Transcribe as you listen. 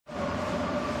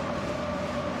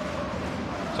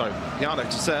Sorry, Piano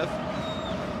to serve.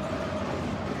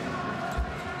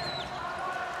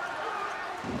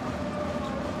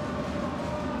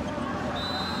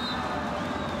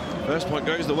 First point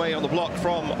goes the way on the block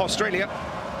from Australia.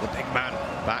 The big man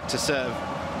back to serve.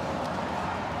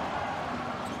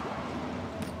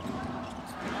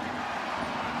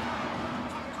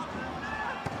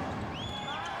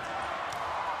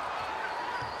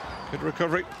 Good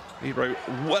recovery. He wrote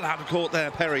well out of court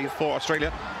there, Perry, for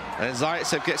Australia. And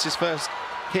Zaitsev gets his first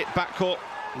hit backcourt.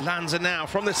 Lands it now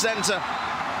from the centre.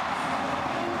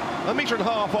 1.5 meters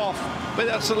off, but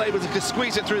that's still able to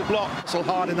squeeze it through the block. Still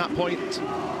hard in that point.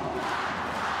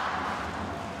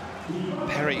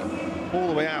 Perry all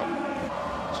the way out.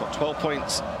 He's got 12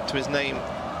 points to his name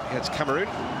against Cameroon.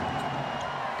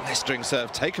 Blistering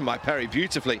serve taken by Perry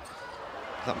beautifully.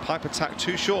 That pipe attack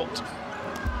too short.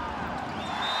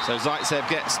 So Zaitsev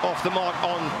gets off the mark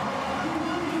on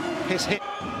his hit.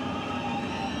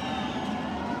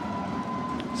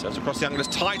 Serves across the angle, it's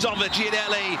tight on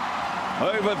Gianelli.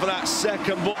 Over for that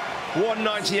second ball.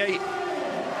 198.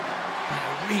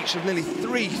 A reach of nearly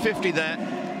 350 there.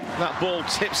 That ball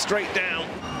tips straight down.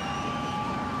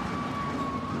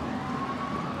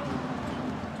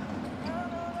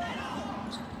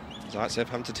 Zaitsev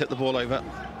having to tip the ball over.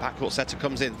 Backcourt setter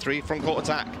comes in, 3 front court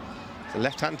attack. The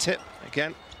left-hand tip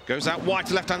again. Goes out wide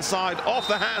to left-hand side, off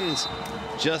the hands.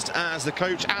 Just as the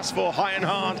coach asked for, high and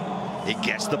hard. He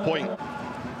gets the point.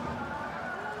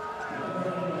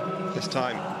 This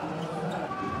time,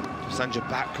 Sanja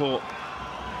backcourt.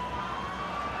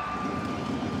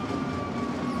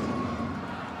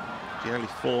 Nearly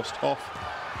forced off.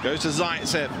 Goes to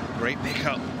Zaitsev. Great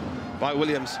pickup by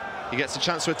Williams. He gets a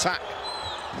chance to attack.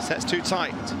 Sets too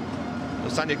tight.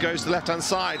 Sanja goes to the left-hand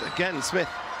side. Again, Smith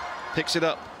picks it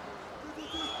up.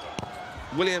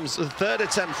 Williams, the third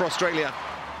attempt for Australia.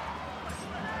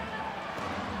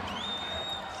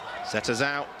 Setters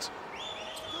out.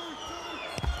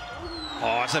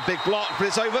 Oh, it's a big block, but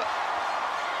it's over.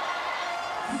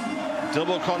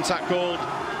 Double contact called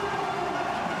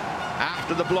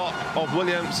after the block of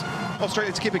Williams.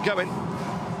 Australia to keep it going.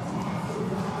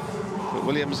 But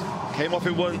Williams came off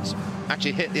it once,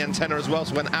 actually hit the antenna as well,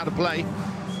 so went out of play.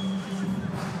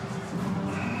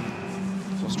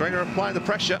 So Australia applying the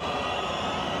pressure.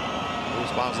 All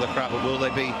smiles of the crowd, but will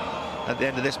they be at the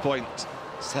end of this point?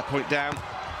 Set point down.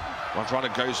 Wandrana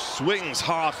goes, swings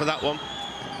hard for that one.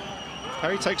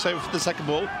 Perry takes over for the second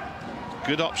ball.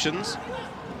 Good options.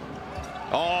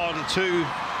 On to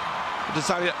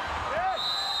Desanya.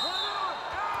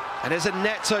 And there's a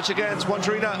net touch against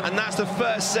Wandrana, and that's the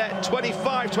first set,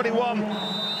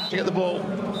 25-21. To get the ball,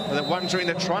 and then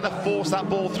Wandrana trying to force that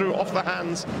ball through off the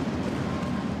hands.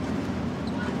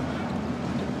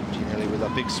 Gianelli with a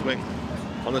big swing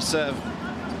on the serve.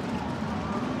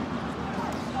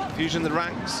 Confusion in the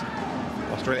ranks.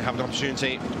 Australia have an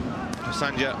opportunity.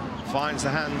 Sanja finds the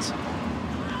hands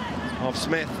of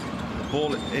Smith. The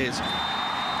ball is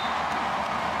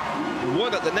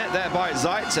won at the net there by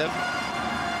Zaitsev.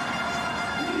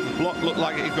 The block looked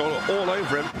like it got all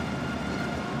over him.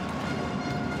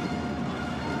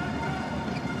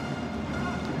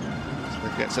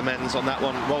 Smith gets amends on that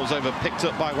one, rolls over, picked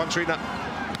up by Wandrana.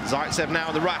 Zaitsev now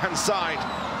on the right-hand side.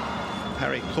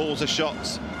 Perry calls the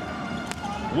shots.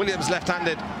 Williams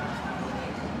left-handed.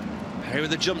 Perry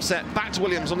with the jump set, back to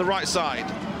Williams on the right side.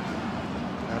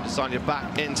 Now Desanya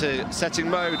back into setting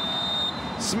mode.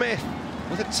 Smith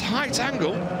with a tight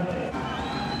angle.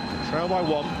 Trail by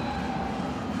 1.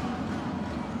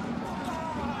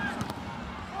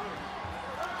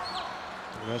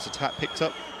 Reverse attack picked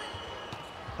up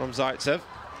from Zaitsev.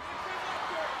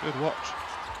 Good watch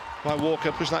by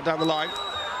Walker, pushing that down the line.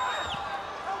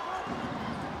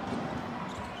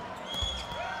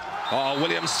 Oh,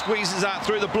 Williams squeezes that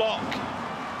through the block.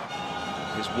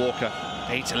 Here's Walker,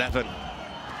 8-11.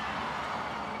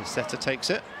 The setter takes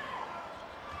it.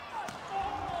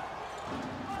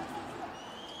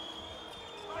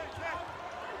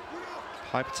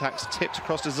 Pipe attacks tipped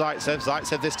across to Zaitsev.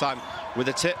 Zaitsev this time with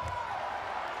a tip.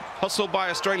 Hustled by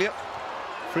Australia.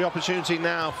 Free opportunity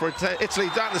now for Italy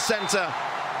down the centre.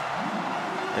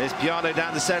 There's Piano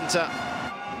down the centre.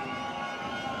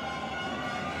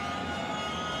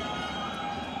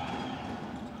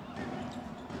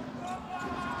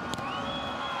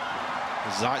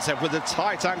 Zaitsev with a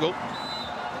tight angle.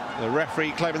 The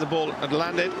referee claiming the ball had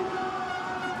landed.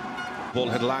 Ball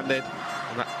had landed.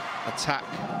 And that attack,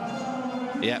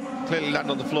 yeah, clearly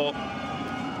landed on the floor.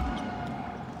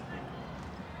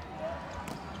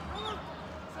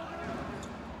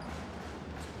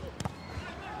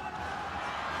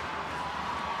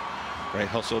 Great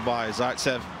hustle by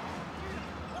Zaitsev.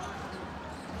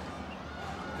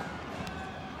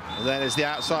 And then is the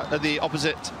outside, the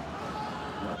opposite.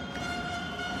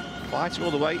 Fighting all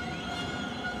the way.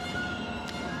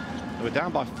 They were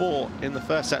down by 4 in the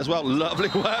first set as well. Lovely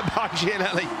work by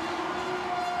Gianelli.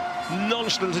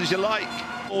 Nonchalant as you like.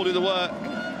 All do the work.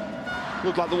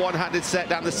 Looked like the one-handed set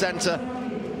down the centre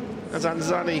as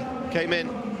Anzani came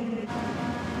in.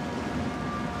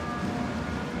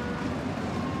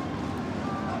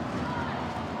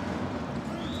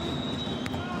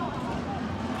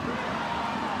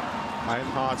 High and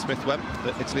hard, Smith went,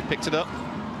 but Italy picked it up.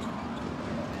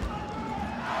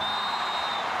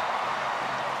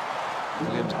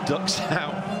 Williams ducks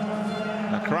out.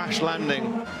 A crash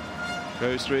landing.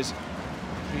 Goes through his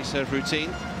pre-serve routine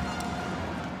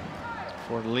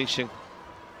before unleashing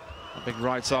a big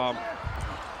right arm.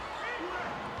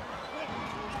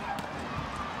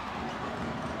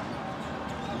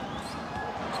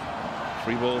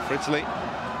 Free ball for Italy.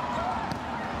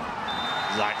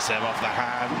 Zaitsev off the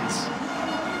hands.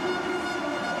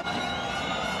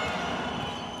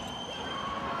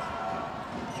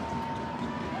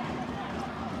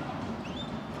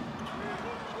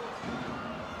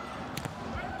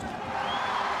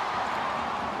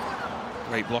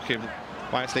 Great blocking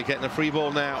by Italy, getting the free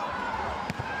ball now.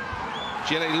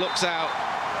 Gianelli looks out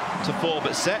to 4,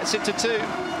 but sets it to 2.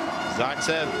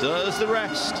 Zaitsev does the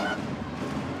rest.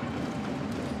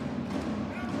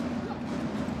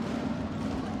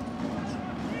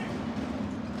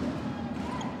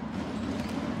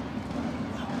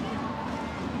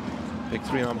 Big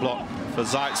 3-man block for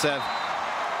Zaitsev.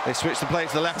 They switch the play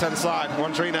to the left-hand side.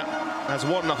 Wondrina has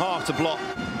 1.5 to block.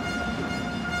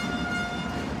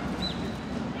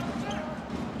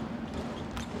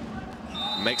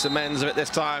 Makes amends of it this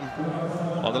time.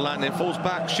 On the landing, falls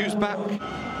back, shoots back.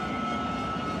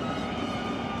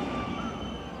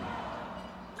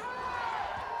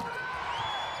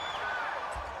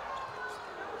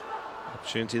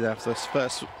 Opportunity there for this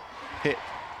first hit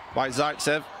by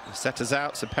Zaitsev. The setter's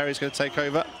out, so Perry's going to take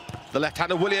over. The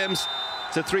left-hander Williams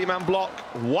to 3-man block,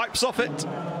 wipes off it.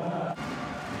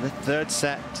 The third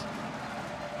set.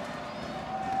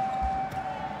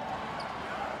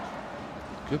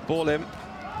 Good ball in.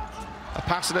 A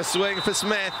pass and a swing for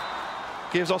Smith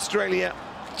gives Australia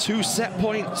 2 set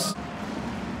points.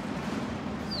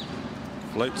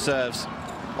 Float serves.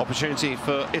 Opportunity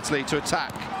for Italy to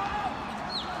attack.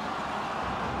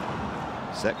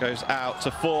 Set goes out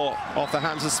to 4 off the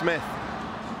hands of Smith.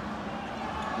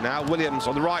 Now Williams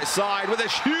on the right side with a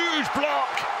huge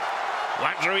block.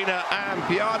 Wondrina and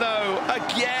Piano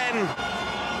again.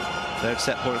 Third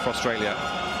set point for Australia.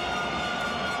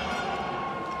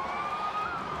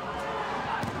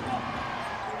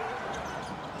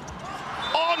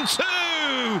 On 2!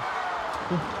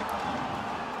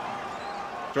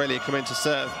 Australia come in to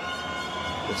serve.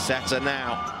 The setter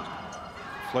now.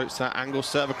 Floats that angle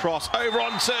serve across, over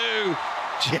on 2.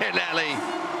 Gianelli,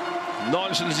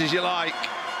 nonchalant as you like.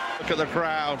 Look at the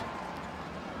crowd.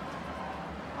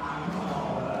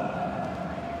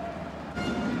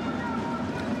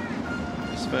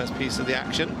 This first piece of the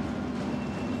action.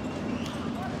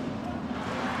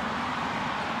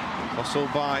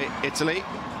 Hustled by Italy.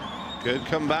 Good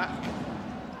comeback.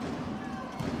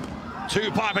 2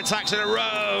 pipe attacks in a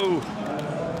row.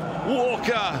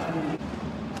 Walker.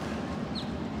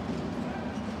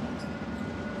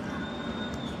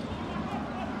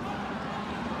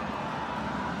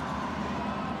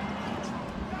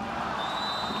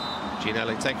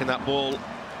 Gianelli taking that ball.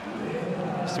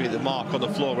 Used to be the mark on the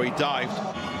floor where he dived.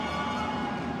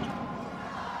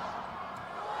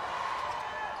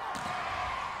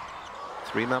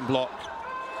 Three-man block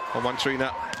on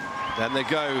Wondrina. Then they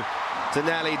go to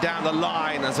Nelly down the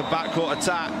line as a backcourt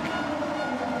attack.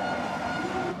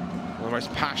 One of the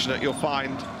most passionate you'll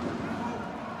find.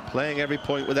 Playing every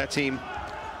point with their team.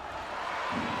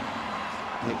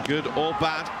 Good or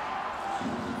bad.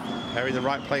 Perry in the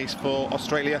right place for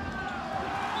Australia.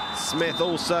 Smith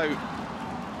also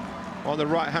on the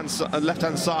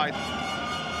left-hand side.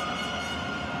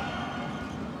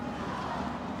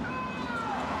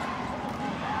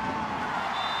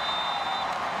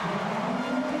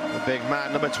 The big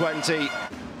man, number 20.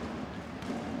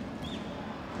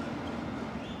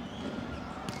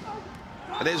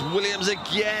 And there's Williams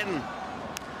again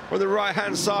from the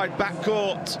right-hand side,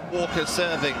 backcourt. Walker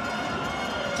serving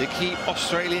to keep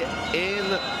Australia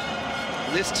in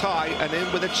this tie and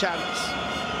in with a chance.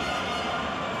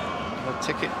 A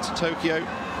ticket to Tokyo.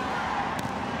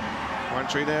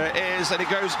 Wondrina, there it is, and it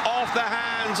goes off the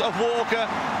hands of Walker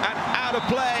and out of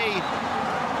play.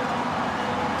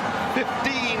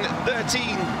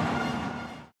 15-13.